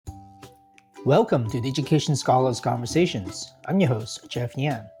Welcome to the Education Scholars Conversations. I'm your host, Jeff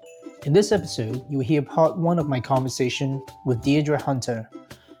Yan. In this episode, you will hear part one of my conversation with Deirdre Hunter,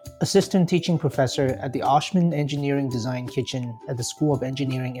 Assistant Teaching Professor at the Oshman Engineering Design Kitchen at the School of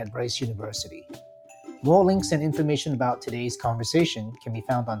Engineering at Rice University. More links and information about today's conversation can be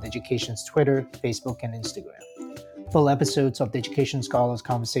found on the Education's Twitter, Facebook, and Instagram. Full episodes of the Education Scholars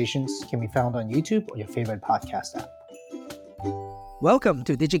Conversations can be found on YouTube or your favorite podcast app. Welcome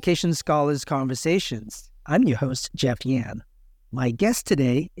to the Education Scholars Conversations. I'm your host, Jeff Yan. My guest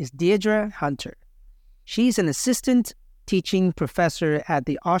today is Deirdre Hunter. She's an assistant teaching professor at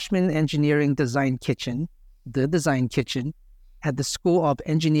the Oshman Engineering Design Kitchen, the Design Kitchen, at the School of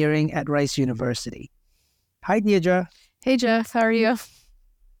Engineering at Rice University. Hi, Deirdre. Hey, Jeff. How are you?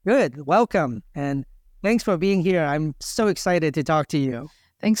 Good. Welcome. And thanks for being here. I'm so excited to talk to you.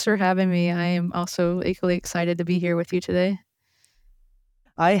 Thanks for having me. I am also equally excited to be here with you today.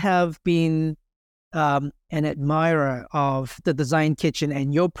 I have been an admirer of the Design Kitchen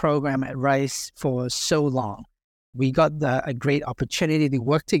and your program at Rice for so long. We got a great opportunity to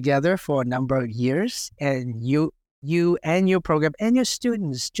work together for a number of years, and you and your program and your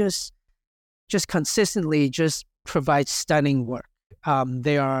students just consistently just provide stunning work.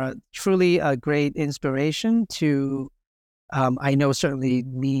 They are truly a great inspiration to, I know certainly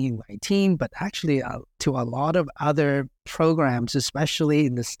me and my team, but actually to a lot of other programs, especially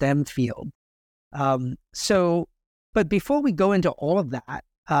in the STEM field. But before we go into all of that,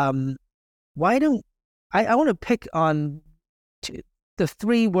 why don't I want to pick on the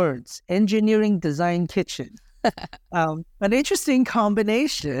three words, engineering design kitchen. An interesting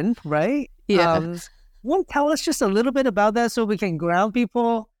combination, right? Yeah. Want to tell us just a little bit about that so we can ground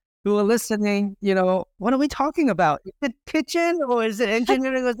people who are listening? What are we talking about? Is it kitchen or is it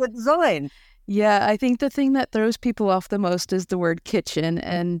engineering or is it design? Yeah, I think the thing that throws people off the most is the word kitchen,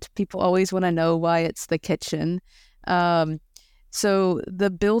 and people always want to know why it's the kitchen. So the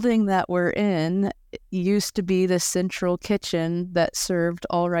building that we're in used to be the central kitchen that served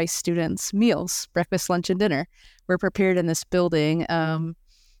all Rice students' meals, breakfast, lunch, and dinner were prepared in this building.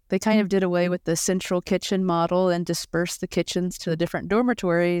 They kind of did away with the central kitchen model and dispersed the kitchens to the different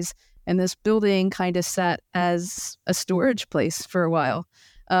dormitories, and this building kind of sat as a storage place for a while.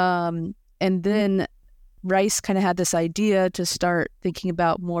 And then Rice kind of had this idea to start thinking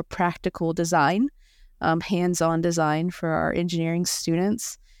about more practical design, hands-on design for our engineering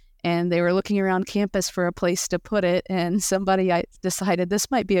students. And they were looking around campus for a place to put it, and somebody decided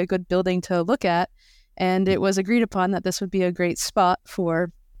this might be a good building to look at. And it was agreed upon that this would be a great spot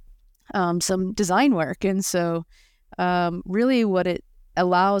for some design work. And so really what it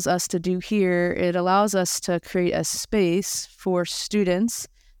allows us to do here, it allows us to create a space for students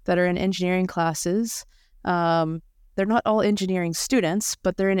that are in engineering classes. They're not all engineering students,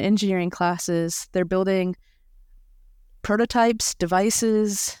 but they're in engineering classes. They're building prototypes,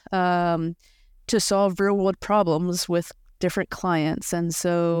 devices to solve real-world problems with different clients. And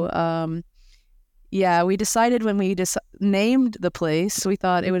so, we decided when we named the place, we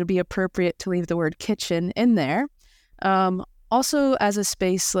thought it would be appropriate to leave the word kitchen in there. Also, as a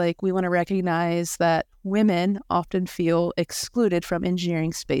space, we want to recognize that women often feel excluded from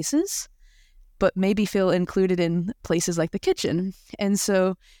engineering spaces, but maybe feel included in places like the kitchen. And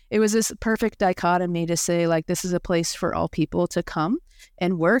so it was this perfect dichotomy to say, this is a place for all people to come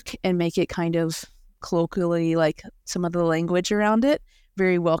and work and make it kind of colloquially, some of the language around it,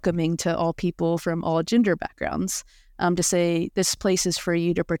 very welcoming to all people from all gender backgrounds, to say this place is for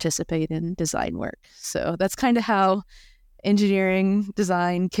you to participate in design work. So that's kind of how engineering,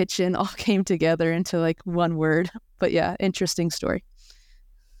 design, kitchen all came together into one word. But yeah, interesting story.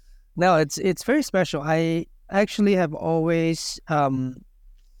 No, it's very special. I actually have always, I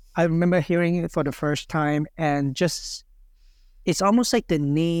remember hearing it for the first time, and just, it's almost like the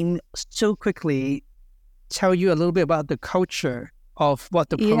name so quickly tell you a little bit about the culture of what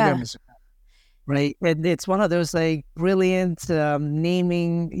the program is about, right? And it's one of those brilliant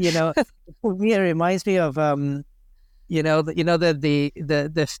naming, for me, it reminds me of, the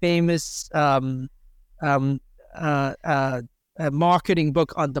famous marketing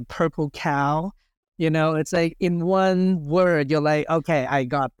book on the purple cow. It's in one word, you're okay, I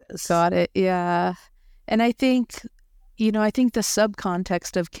got this. Got it. Yeah. And I think, I think the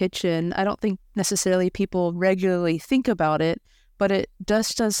subcontext of kitchen, I don't think necessarily people regularly think about it, but it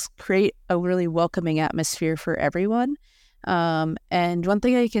does create a really welcoming atmosphere for everyone. And one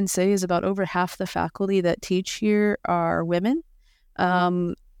thing I can say is about over half the faculty that teach here are women.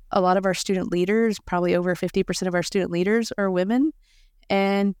 A lot of our student leaders, probably over 50% of our student leaders are women.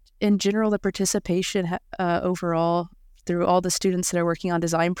 And in general, the participation overall through all the students that are working on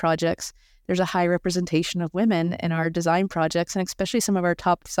design projects, there's a high representation of women in our design projects, and especially some of our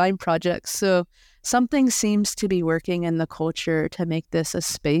top design projects. So something seems to be working in the culture to make this a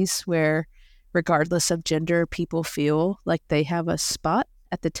space where, regardless of gender, people feel like they have a spot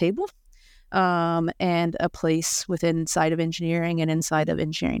at the table, and a place within inside of engineering and inside of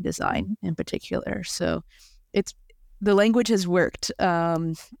engineering design in particular. So the language has worked,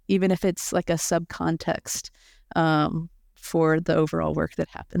 even if it's like a subcontext for the overall work that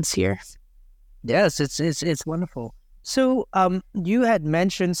happens here. Yes, it's wonderful. So, you had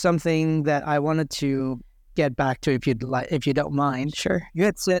mentioned something that I wanted to get back to, if you don't mind. Sure. You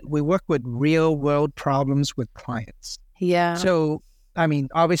had said we work with real world problems with clients. Yeah. So, I mean,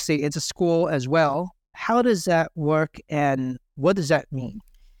 obviously, it's a school as well. How does that work, and what does that mean?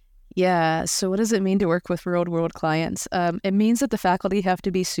 Yeah. So what does it mean to work with real world clients? It means that the faculty have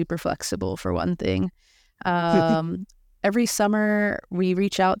to be super flexible, for one thing. Every summer, we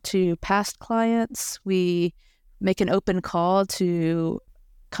reach out to past clients. We make an open call to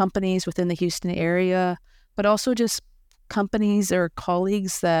companies within the Houston area, but also just companies or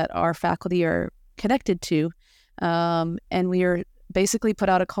colleagues that our faculty are connected to. And we are basically put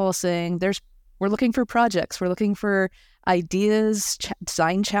out a call saying, we're looking for projects. We're looking for ideas,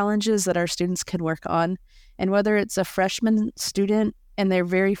 design challenges that our students can work on. And whether it's a freshman student in their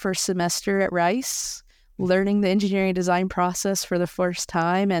very first semester at Rice, learning the engineering design process for the first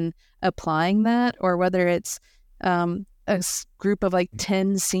time and applying that, or whether it's a group of like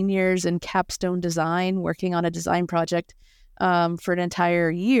 10 seniors in capstone design working on a design project for an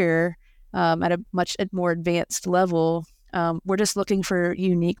entire year at a much more advanced level, we're just looking for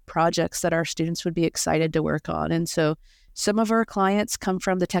unique projects that our students would be excited to work on. And so some of our clients come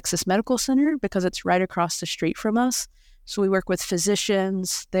from the Texas Medical Center because it's right across the street from us. So we work with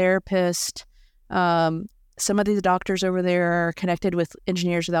physicians, therapists. Some of these doctors over there are connected with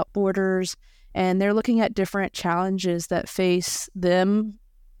Engineers Without Borders, and they're looking at different challenges that face them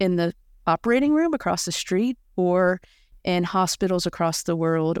in the operating room across the street or in hospitals across the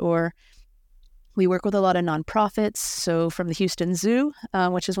world. Or we work with a lot of nonprofits. So from the Houston Zoo,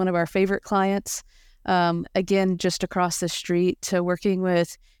 which is one of our favorite clients, again, just across the street, to working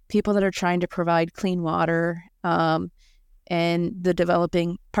with people that are trying to provide clean water and the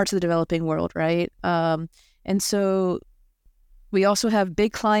developing parts of the developing world, right? And so we also have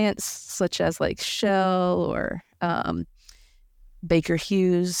big clients such as like Shell or Baker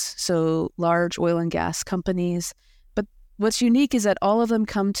Hughes, so large oil and gas companies. But what's unique is that all of them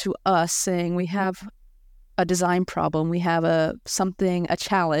come to us saying we have a design problem, we have a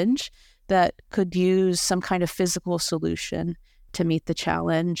challenge that could use some kind of physical solution to meet the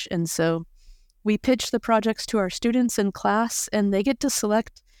challenge. And so we pitch the projects to our students in class, and they get to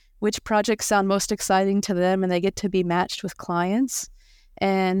select which projects sound most exciting to them, and they get to be matched with clients.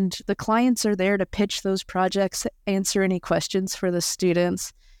 And the clients are there to pitch those projects, answer any questions for the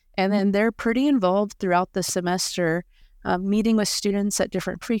students. And then they're pretty involved throughout the semester, meeting with students at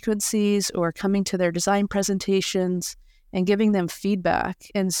different frequencies or coming to their design presentations and giving them feedback.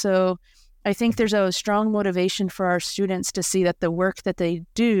 And so I think there's a strong motivation for our students to see that the work that they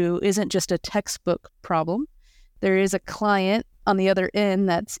do isn't just a textbook problem. There is a client on the other end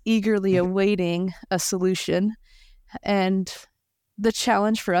that's eagerly awaiting a solution. And the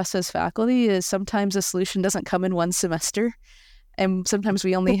challenge for us as faculty is sometimes a solution doesn't come in one semester. And sometimes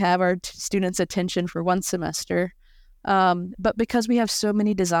we only have our students' attention for one semester. But because we have so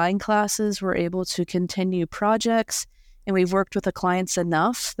many design classes, we're able to continue projects. And we've worked with the clients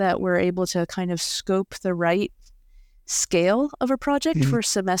enough that we're able to kind of scope the right scale of a project for a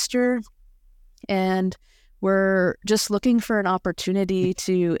semester. And we're just looking for an opportunity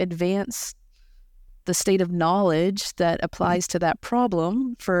to advance the state of knowledge that applies to that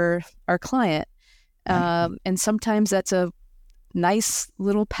problem for our client. And sometimes that's a nice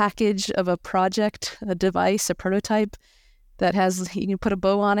little package of a project, a device, a prototype that has, you can put a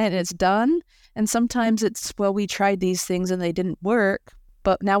bow on it and it's done. And sometimes it's, well, we tried these things and they didn't work,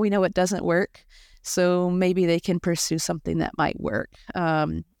 but now we know it doesn't work. So maybe they can pursue something that might work.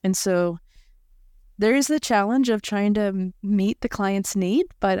 And so there is the challenge of trying to meet the client's need,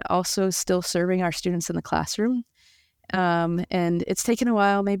 but also still serving our students in the classroom. And it's taken a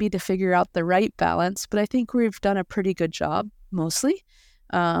while maybe to figure out the right balance, but I think we've done a pretty good job mostly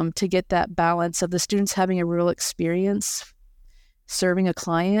to get that balance of the students having a real experience serving a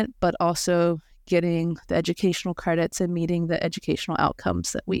client, but also getting the educational credits and meeting the educational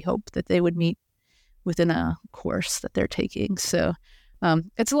outcomes that we hope that they would meet within a course that they're taking. So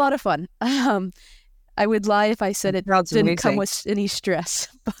it's a lot of fun. I would lie if I said it didn't come with any stress,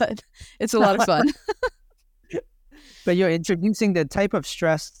 but it's a lot of fun. But you're introducing the type of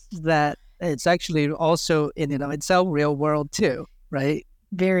stress that it's actually also in and of itself real world too, right?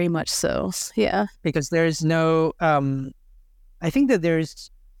 Very much so. Yeah. Because there's no, I think that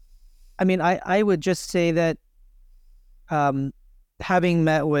I would just say that having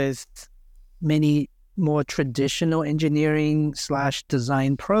met with many more traditional engineering /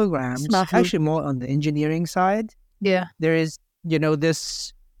 design programs, actually more on the engineering side, there is,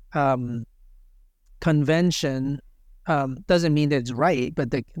 this convention doesn't mean that it's right,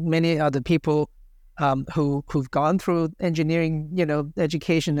 but many other people who've gone through engineering,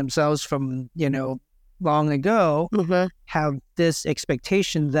 education themselves from, long ago, have this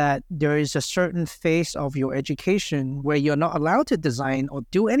expectation that there is a certain phase of your education where you're not allowed to design or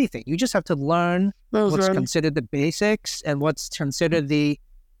do anything. You just have to learn what's considered the basics and what's considered the,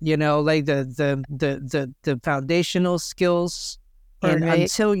 like the foundational skills. And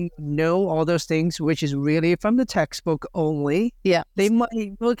until you know all those things, which is really from the textbook only, they might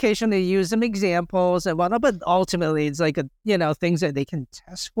occasionally use some examples and whatnot, but ultimately it's like things that they can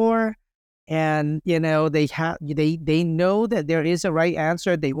test for, and they know that there is a right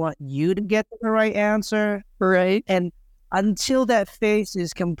answer. They want you to get the right answer, right? And until that phase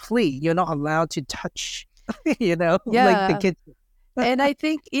is complete, you're not allowed to touch, like the kids. And I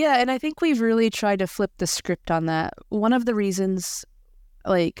think we've really tried to flip the script on that. One of the reasons,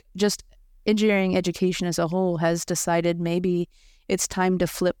 like, just engineering education as a whole has decided maybe it's time to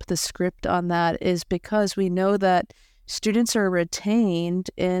flip the script on that is because we know that students are retained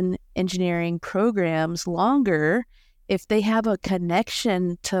in engineering programs longer if they have a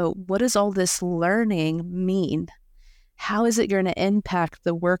connection to what does all this learning mean? How is it going to impact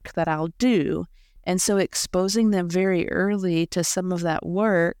the work that I'll do? And so exposing them very early to some of that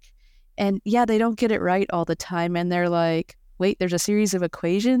work, and they don't get it right all the time. And they're like, wait, there's a series of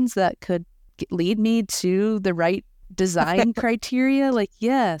equations that could lead me to the right design criteria. Like,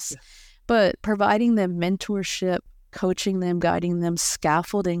 yes, but providing them mentorship, coaching them, guiding them,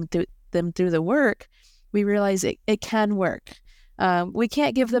 scaffolding them through the work, we realize it can work. We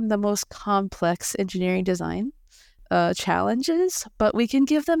can't give them the most complex engineering design challenges, but we can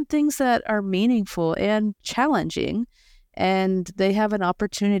give them things that are meaningful and challenging, and they have an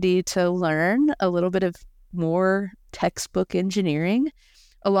opportunity to learn a little bit of more textbook engineering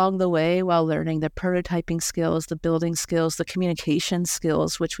along the way while learning the prototyping skills, the building skills, the communication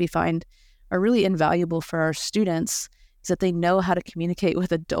skills, which we find are really invaluable for our students, is that they know how to communicate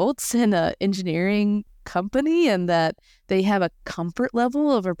with adults in an engineering company, and that they have a comfort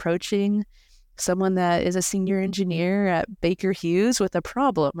level of approaching someone that is a senior engineer at Baker Hughes with a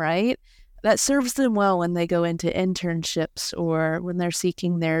problem, right? That serves them well when they go into internships or when they're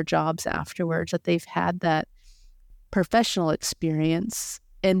seeking their jobs afterwards, that they've had that professional experience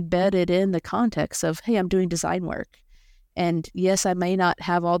embedded in the context of, hey, I'm doing design work. And yes, I may not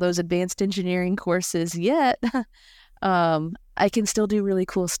have all those advanced engineering courses yet. I can still do really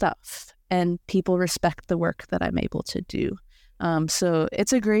cool stuff, and people respect the work that I'm able to do. So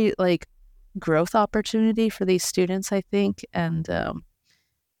it's a great growth opportunity for these students, I think. And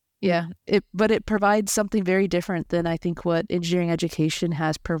but it provides something very different than I think what engineering education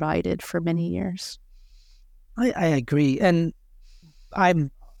has provided for many years. I agree, and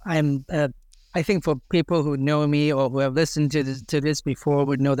I think for people who know me or who have listened to this before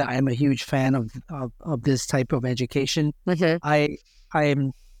would know that I'm a huge fan of this type of education. Okay. I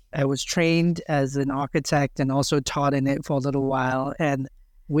was trained as an architect and also taught in it for a little while, and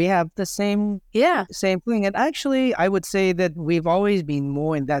we have the same thing. And actually, I would say that we've always been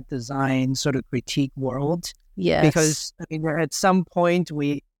more in that design sort of critique world. Yes. Because at some point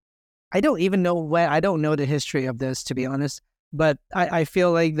I don't even know when, I don't know the history of this, to be honest, but I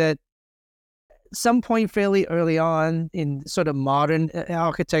feel like that some point fairly early on in sort of modern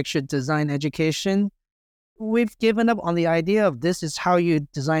architecture design education, we've given up on the idea of this is how you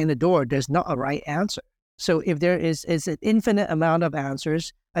design a door. There's not a right answer. So if there is an infinite amount of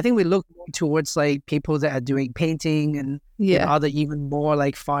answers, I think we look towards people that are doing painting and other even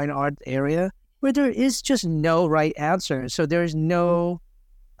more fine art area where there is just no right answer. So there's no,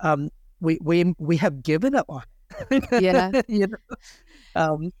 we have given up on it. Yeah.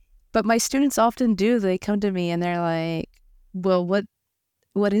 But my students often do. They come to me and they're like, well,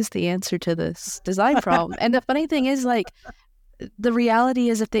 what is the answer to this design problem? And the funny thing is, the reality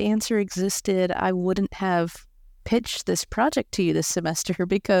is if the answer existed, I wouldn't have pitched this project to you this semester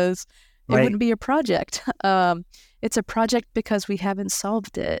because it wouldn't be a project. It's a project because we haven't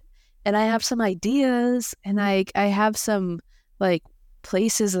solved it. And I have some ideas and I have some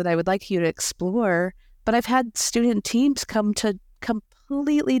places that I would like you to explore, but I've had student teams come to completely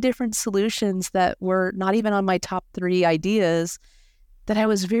completely different solutions that were not even on my top 3 ideas that I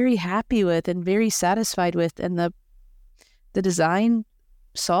was very happy with and very satisfied with. And the design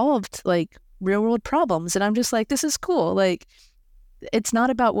solved like real world problems. And I'm just like, this is cool. Like, it's not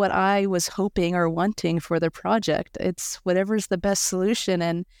about what I was hoping or wanting for the project. It's whatever's the best solution.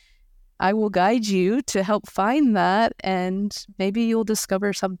 And I will guide you to help find that. And maybe you'll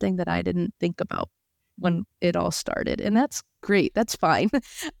discover something that I didn't think about when it all started. And that's great. That's fine.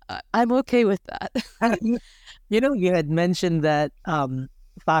 I'm okay with that. You had mentioned that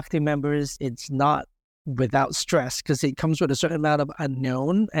faculty members, it's not without stress because it comes with a certain amount of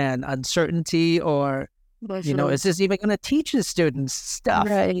unknown and uncertainty, or is this even going to teach the students stuff?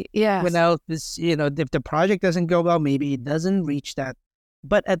 Right. Yeah. Without this, if the project doesn't go well, maybe it doesn't reach that.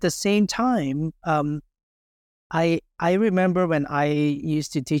 But at the same time, I remember when I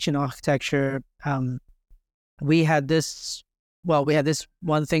used to teach in architecture, we had this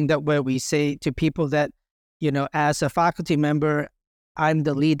one thing where we say to people that, as a faculty member, I'm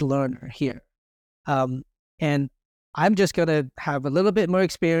the lead learner here. And I'm just going to have a little bit more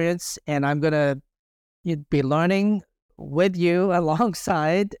experience, and I'm going to be learning with you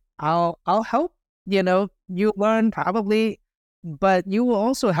alongside. I'll help, you learn probably, but you will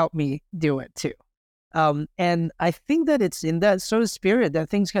also help me do it too. And I think that it's in that sort of spirit that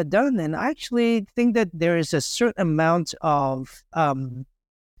things get done. And I actually think that there is a certain amount of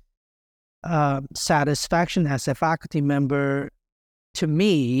satisfaction as a faculty member. To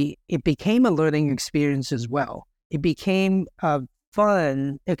me, it became a learning experience as well. It became a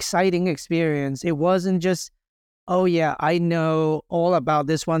fun, exciting experience. It wasn't just, oh yeah, I know all about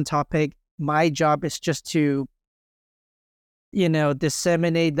this one topic. My job is just to,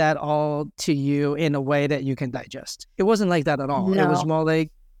 disseminate that all to you in a way that you can digest. It wasn't like that at all. No. It was more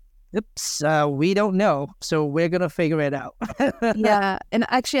like, oops, we don't know, so we're going to figure it out. Yeah. And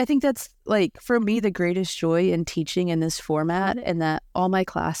actually, I think that's like, for me, the greatest joy in teaching in this format, and that all my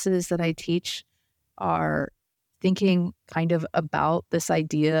classes that I teach are thinking kind of about this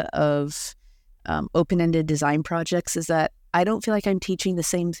idea of open-ended design projects, is that I don't feel like I'm teaching the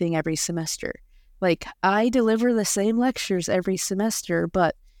same thing every semester. Like, I deliver the same lectures every semester,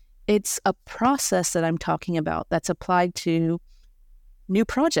 but it's a process that I'm talking about that's applied to new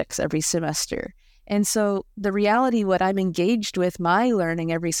projects every semester. And so the reality, what I'm engaged with my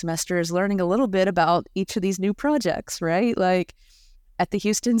learning every semester is learning a little bit about each of these new projects, right? Like at the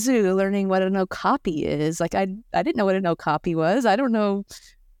Houston Zoo, learning what an okapi is. Like I didn't know what an okapi was. I don't know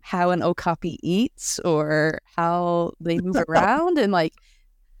how an okapi eats or how they move around. And like,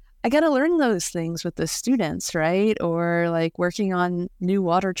 I got to learn those things with the students, right? Or like working on new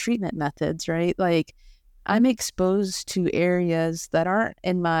water treatment methods, right? Like I'm exposed to areas that aren't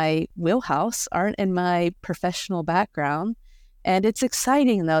in my wheelhouse, aren't in my professional background. And it's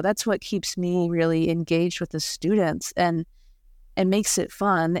exciting though. That's what keeps me really engaged with the students and makes it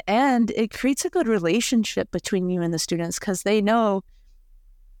fun. And it creates a good relationship between you and the students because they know,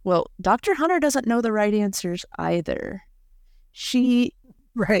 well, Dr. Hunter doesn't know the right answers either. She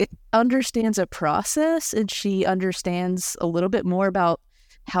understands a process, and she understands a little bit more about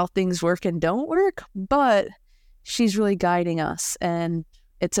how things work and don't work, but she's really guiding us. And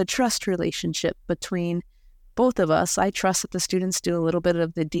it's a trust relationship between both of us. I trust that the students do a little bit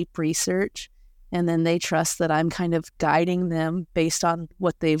of the deep research, and then they trust that I'm kind of guiding them based on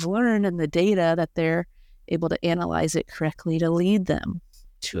what they've learned and the data, that they're able to analyze it correctly to lead them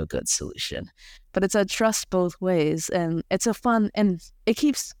to a good solution. But it's a trust both ways, and it's a fun, and it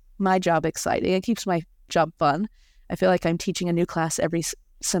keeps my job exciting. It keeps my job fun. I feel like I'm teaching a new class every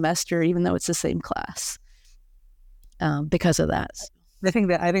semester, even though it's the same class, because of that. I think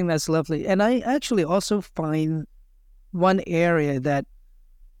that's lovely. And I actually also find one area that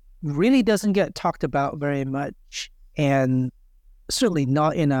really doesn't get talked about very much, and certainly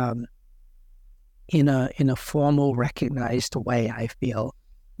not in a formal, recognized way, I feel,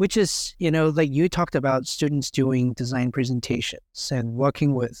 which is, like you talked about students doing design presentations and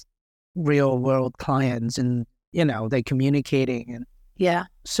working with real world clients, and they're communicating, and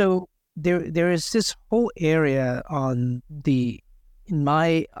so there is this whole area on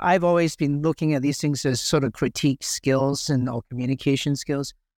I've always been looking at these things as sort of critique skills and or communication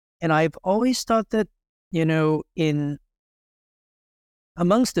skills, and I've always thought that in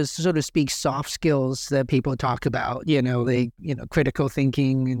amongst the, so to speak, soft skills that people talk about, critical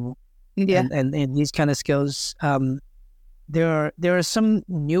thinking and these kind of skills, there are some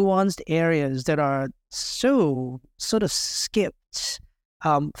nuanced areas that are so sort of skipped.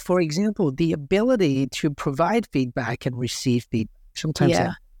 For example, the ability to provide feedback and receive feedback.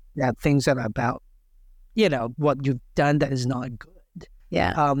 Sometimes things that are about, what you've done that is not good.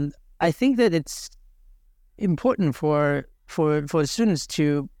 Yeah. I think that it's important for students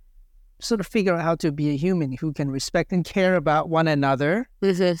to sort of figure out how to be a human who can respect and care about one another,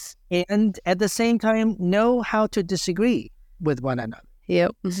 and at the same time know how to disagree with one another.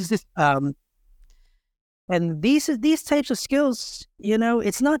 Yep. And these types of skills,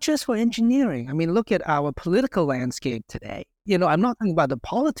 it's not just for engineering. I mean, look at our political landscape today. I'm not talking about the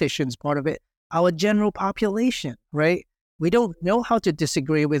politicians part of it, our general population, right? We don't know how to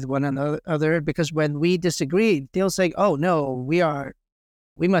disagree with one another, because when we disagree, they'll say, oh, no,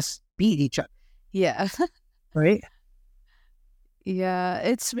 we must beat each other. Yeah. Right? Yeah,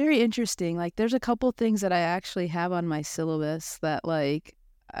 it's very interesting. Like, there's a couple things that I actually have on my syllabus that, like,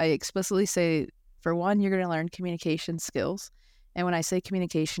 I explicitly say, for one, you're going to learn communication skills. And when I say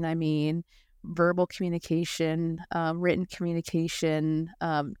communication, I mean verbal communication, written communication,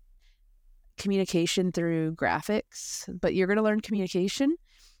 communication through graphics. But you're going to learn communication.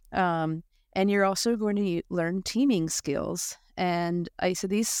 And you're also going to learn teaming skills. And I said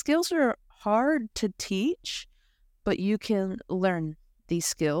these skills are hard to teach, but you can learn these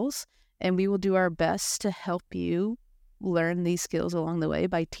skills, and we will do our best to help you learn these skills along the way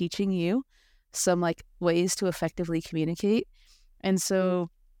by teaching you some like ways to effectively communicate. And so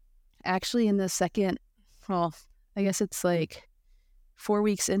actually in the second, well, I guess it's like 4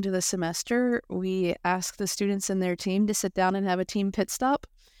 weeks into the semester, we asked the students and their team to sit down and have a team pit stop.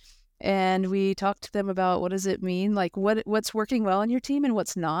 And we talked to them about what does it mean, like what's working well in your team and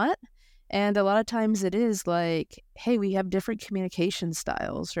what's not. And a lot of times it is like, hey, we have different communication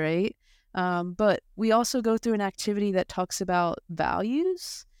styles, right? But we also go through an activity that talks about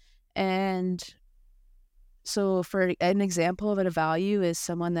values. And so for an example of a value is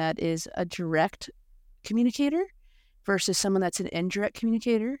someone that is a direct communicator versus someone that's an indirect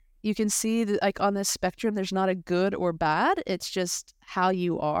communicator. You can see that, like, on this spectrum, there's not a good or bad. It's just how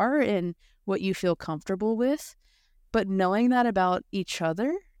you are and what you feel comfortable with. But knowing that about each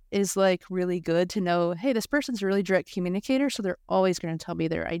other is like really good to know, hey, this person's a really direct communicator, so they're always going to tell me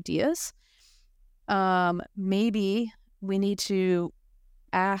their ideas. Maybe we need to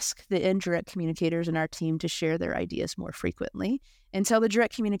ask the indirect communicators in our team to share their ideas more frequently, and tell the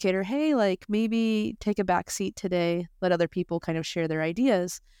direct communicator, hey, like, maybe take a back seat today, let other people kind of share their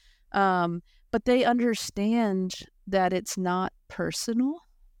ideas. But they understand that it's not personal,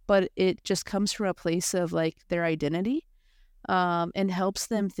 but it just comes from a place of like their identity, and helps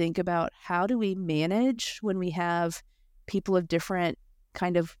them think about how do we manage when we have people of different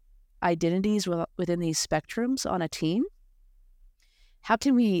kind of identities within these spectrums on a team. How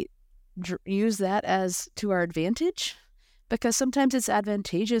can we use that as to our advantage? Because sometimes it's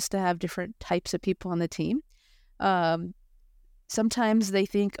advantageous to have different types of people on the team. Sometimes they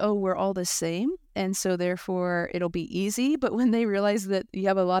think, oh, we're all the same, and so therefore it'll be easy. But when they realize that you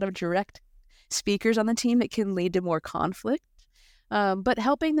have a lot of direct speakers on the team, it can lead to more conflict. But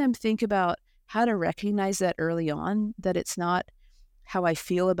helping them think about how to recognize that early on, that it's not how I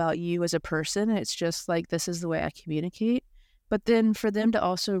feel about you as a person. It's just like, this is the way I communicate. But then for them to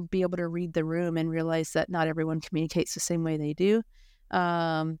also be able to read the room and realize that not everyone communicates the same way they do.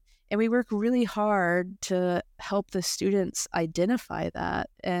 And we work really hard to help the students identify that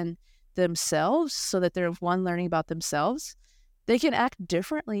and themselves, so that they're, one, learning about themselves. They can act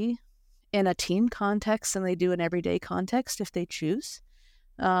differently in a team context than they do in everyday context if they choose.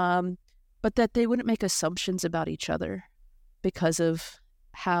 But that they wouldn't make assumptions about each other because of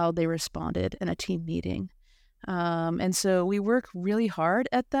how they responded in a team meeting. And so we work really hard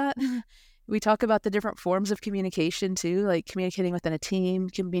at that. We talk about the different forms of communication too, like communicating within a team,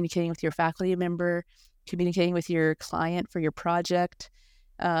 communicating with your faculty member, communicating with your client for your project.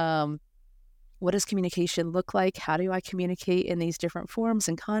 What does communication look like? How do I communicate in these different forms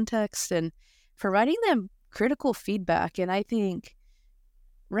and contexts? And providing them critical feedback. And I think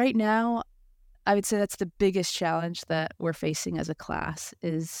right now, I would say that's the biggest challenge that we're facing as a class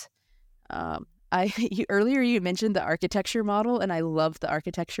is, earlier you mentioned the architecture model, and I love the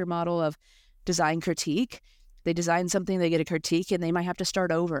architecture model of design critique. They design something, they get a critique, and they might have to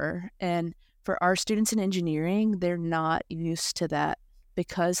start over. And for our students in engineering, they're not used to that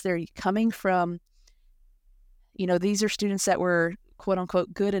because they're coming from, these are students that were quote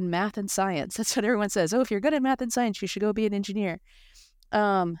unquote good in math and science. That's what everyone says. Oh, if you're good at math and science, you should go be an engineer.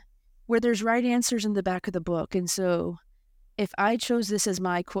 Where there's right answers in the back of the book. And so if I chose this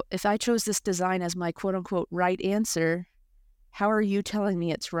design as my quote unquote right answer, how are you telling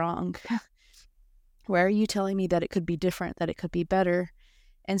me it's wrong? Where are you telling me that it could be different, that it could be better?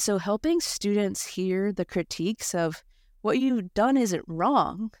 And so helping students hear the critiques of what you've done isn't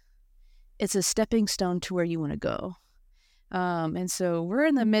wrong. It's a stepping stone to where you want to go. And so we're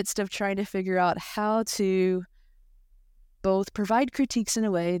in the midst of trying to figure out how to both provide critiques in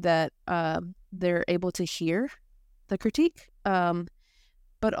a way that they're able to hear the critique,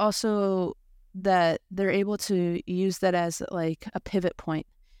 but also that they're able to use that as like a pivot point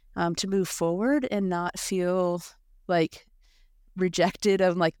to move forward and not feel like rejected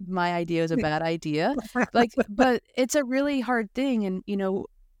of like my idea is a bad idea. Like, but it's a really hard thing. And,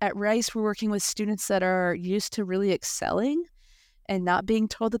 at Rice, we're working with students that are used to really excelling and not being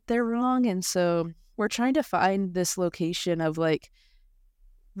told that they're wrong. And so we're trying to find this location of like,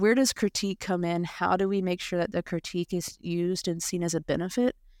 where does critique come in? How do we make sure that the critique is used and seen as a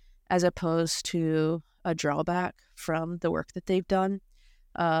benefit as opposed to a drawback from the work that they've done?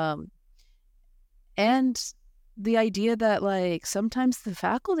 And the idea that like sometimes the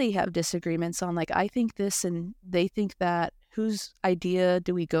faculty have disagreements on like, I think this and they think that, whose idea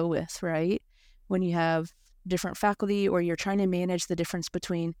do we go with, right? When you have different faculty or you're trying to manage the difference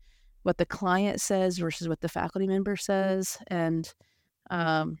between what the client says versus what the faculty member says. And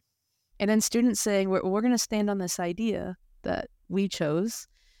then students saying, we're going to stand on this idea that we chose.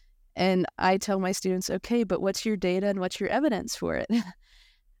 And I tell my students, okay, but what's your data and what's your evidence for it?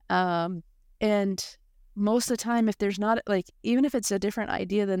 And most of the time, if there's not like, even if it's a different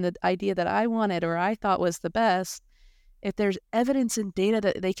idea than the idea that I wanted or I thought was the best, if there's evidence and data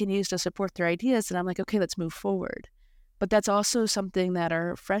that they can use to support their ideas, then I'm like, okay, let's move forward. But that's also something that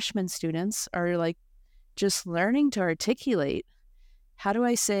our freshman students are like just learning to articulate. How do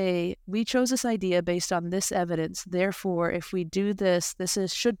I say, we chose this idea based on this evidence, therefore, if we do this,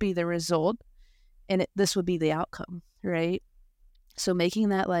 should be the result, and this would be the outcome, right? So making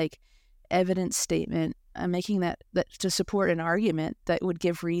that like evidence statement, making that to support an argument that would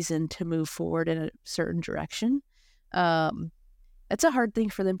give reason to move forward in a certain direction, that's a hard thing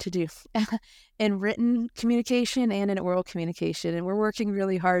for them to do in written communication and in oral communication. And we're working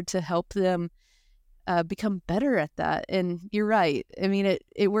really hard to help them become better at that. And you're right. I mean,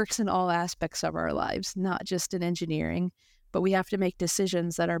 it works in all aspects of our lives, not just in engineering, but we have to make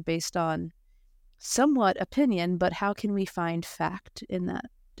decisions that are based on somewhat opinion, but how can we find fact in that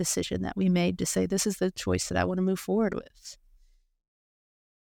decision that we made to say, this is the choice that I want to move forward with?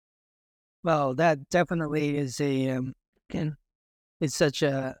 Well, that definitely is it's such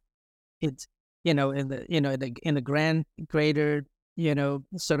a, it's, in the grand, greater,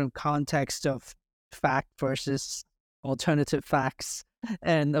 sort of context of fact versus alternative facts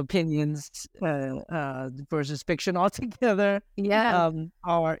and opinions versus fiction altogether. Yeah.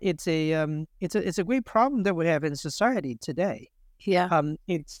 It's a great problem that we have in society today. Yeah.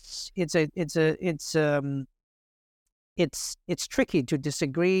 It's tricky to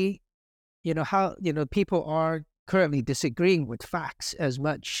disagree. How people are currently disagreeing with facts as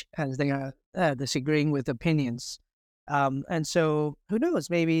much as they are disagreeing with opinions. And so who knows,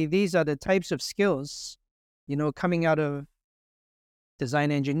 maybe these are the types of skills, coming out of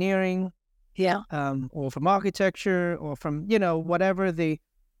design engineering, or from architecture, or from, whatever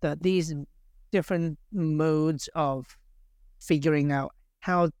these different modes of figuring out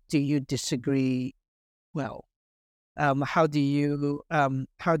how do you disagree well. How do you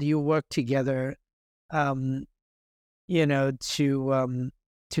work together, to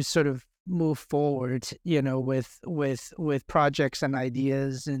sort of move forward, with projects and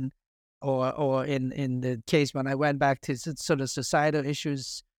ideas, and or in the case when I went back to sort of societal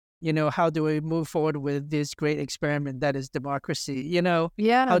issues, how do we move forward with this great experiment that is democracy? How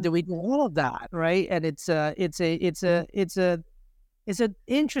do we do all of that, right? And it's an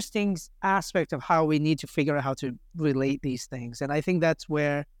interesting aspect of how we need to figure out how to relate these things. And I think that's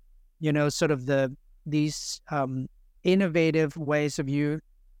where, sort of these innovative ways of you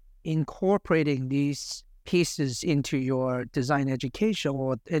incorporating these pieces into your design education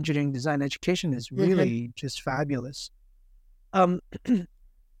or engineering design education is really just fabulous. Can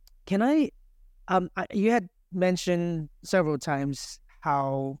you had mentioned several times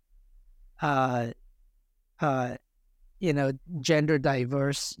how, gender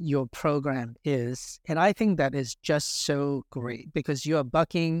diverse your program is. And I think that is just so great because you are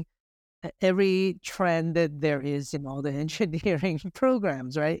bucking every trend that there is in all the engineering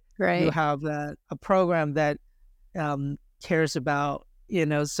programs, right? Right. You have a program that cares about,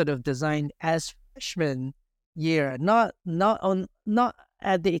 sort of design as freshman year, not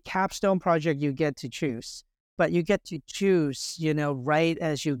at the capstone project you get to choose, but you get to choose, right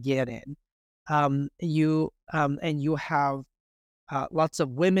as you get in. And you have lots of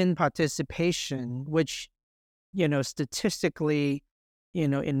women participation, which, statistically,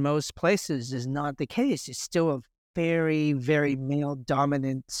 in most places is not the case. It's still a very, very male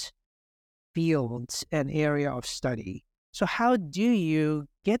dominant field and area of study. So how do you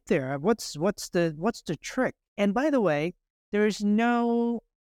get there? What's the trick? And by the way, there's no.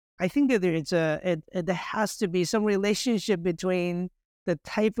 I think that there has to be some relationship between the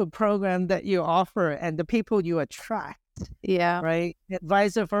type of program that you offer and the people you attract, Yeah. right? And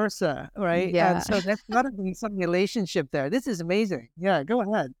vice versa, right? And Yeah. so there's got to be some relationship there. This is amazing. Yeah, go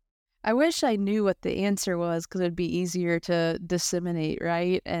ahead. I wish I knew what the answer was because it'd be easier to disseminate,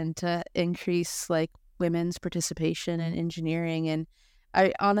 right? And to increase like women's participation in engineering. And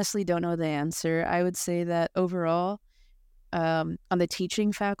I honestly don't know the answer. I would say that overall, on the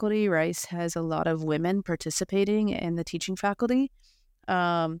teaching faculty, Rice has a lot of women participating in the teaching faculty.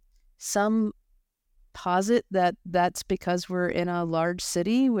 Some posit that that's because we're in a large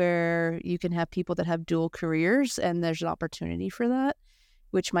city where you can have people that have dual careers and there's an opportunity for that,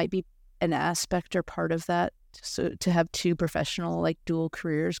 which might be an aspect or part of that. So to have two professional like dual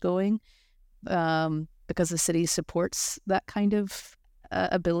careers going, because the city supports that kind of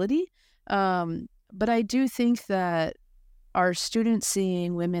ability. But I do think that our students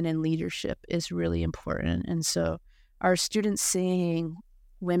seeing women in leadership is really important. And so our students seeing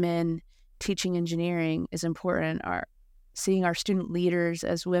women teaching engineering is important. Seeing our student leaders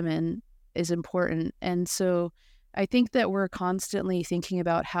as women is important. And so I think that we're constantly thinking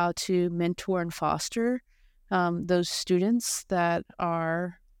about how to mentor and foster those students that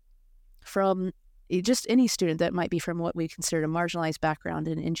are from just any student that might be from what we consider a marginalized background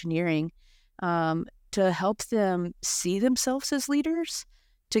in engineering, to help them see themselves as leaders,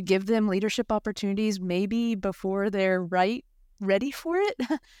 to give them leadership opportunities maybe before they're ready for it.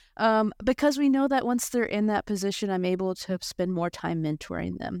 Because we know that once they're in that position, I'm able to spend more time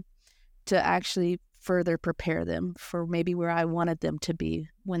mentoring them to actually further prepare them for maybe where I wanted them to be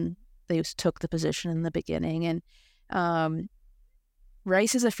when they took the position in the beginning. And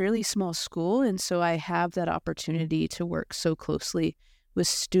Rice is a fairly small school, and so I have that opportunity to work so closely with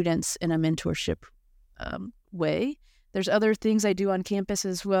students in a mentorship way. There's other things I do on campus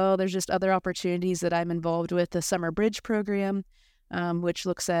as well. There's just other opportunities that I'm involved with. The Summer Bridge program, which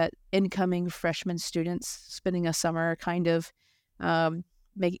looks at incoming freshman students spending a summer kind of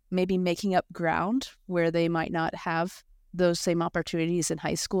maybe making up ground where they might not have those same opportunities in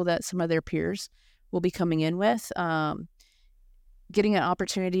high school that some of their peers will be coming in with. Getting an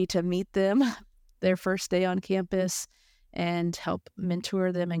opportunity to meet them their first day on campus and help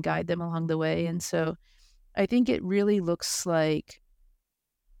mentor them and guide them along the way. And so I think it really looks like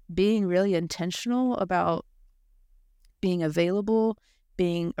being really intentional about being available,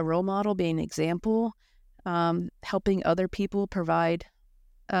 being a role model, being an example, helping other people provide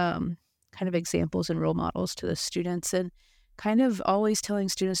kind of examples and role models to the students, and kind of always telling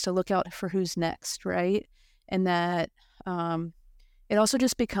students to look out for who's next, right? And that it also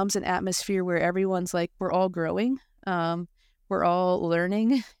just becomes an atmosphere where everyone's like, we're all growing, we're all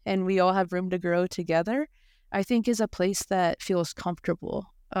learning, and we all have room to grow together, I think is a place that feels comfortable.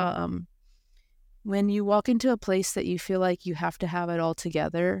 When you walk into a place that you feel like you have to have it all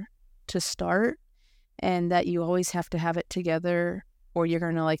together to start, and that you always have to have it together or you're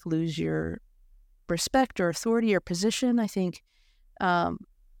going to like lose your respect or authority or position, I think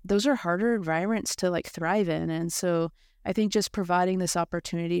those are harder environments to like thrive in. And so I think just providing this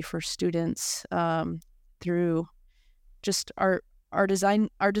opportunity for students through just our design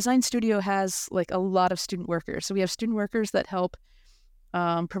studio has like a lot of student workers. So we have student workers that help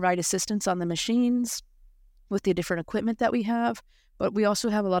provide assistance on the machines with the different equipment that we have. But we also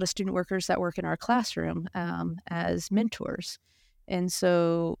have a lot of student workers that work in our classroom as mentors. And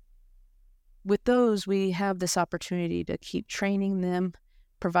so with those, we have this opportunity to keep training them,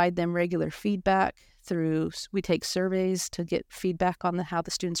 provide them regular feedback we take surveys to get feedback on how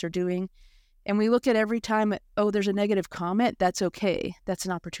the students are doing. And we look at every time, there's a negative comment, that's okay. That's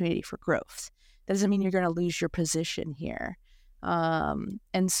an opportunity for growth. That doesn't mean you're going to lose your position here.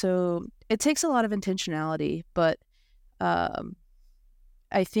 And so it takes a lot of intentionality, but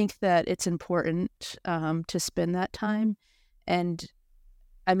I think that it's important to spend that time. And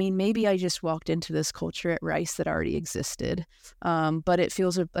I mean, maybe I just walked into this culture at Rice that already existed, but it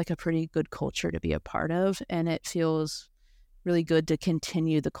feels like a pretty good culture to be a part of. And it feels really good to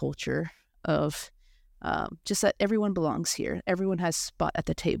continue the culture of just that everyone belongs here. Everyone has a spot at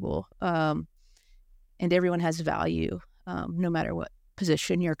the table, and everyone has value, no matter what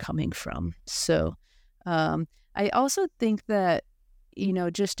position you're coming from. So I also think that,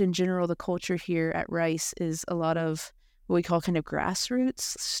 just in general, the culture here at Rice is a lot of what we call kind of grassroots,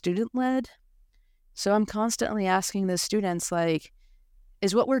 student-led. So I'm constantly asking the students, like,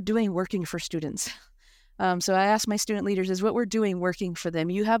 is what we're doing working for students? So I ask my student leaders, is what we're doing working for them?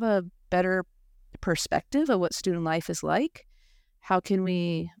 You have a better perspective of what student life is like. How can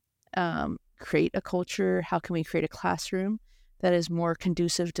we create a culture? How can we create a classroom that is more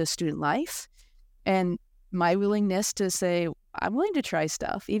conducive to student life? And my willingness to say, I'm willing to try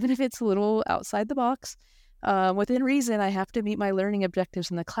stuff, even if it's a little outside the box. Within reason, I have to meet my learning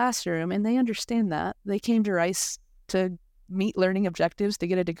objectives in the classroom, and they understand that. They came to Rice to meet learning objectives to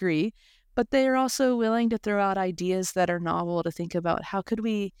get a degree, but they are also willing to throw out ideas that are novel, to think about how could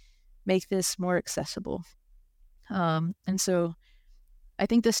we make this more accessible. And so I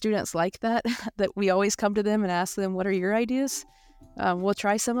think the students like that, that we always come to them and ask them, what are your ideas? We'll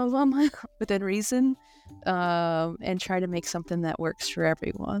try some of them within reason, and try to make something that works for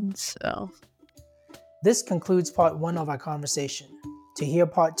everyone. So this concludes part 1 of our conversation. To hear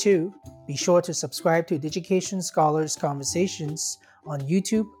part 2, be sure to subscribe to Education Scholars Conversations on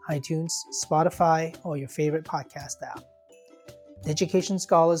YouTube, iTunes, Spotify, or your favorite podcast app. Education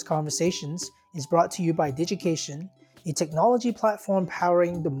Scholars Conversations is brought to you by Digication, a technology platform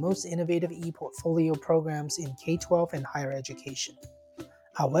powering the most innovative e-portfolio programs in K-12 and higher education.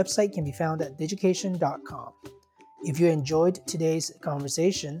 Our website can be found at digication.com. If you enjoyed today's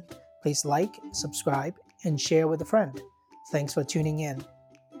conversation, please like, subscribe, and share with a friend. Thanks for tuning in.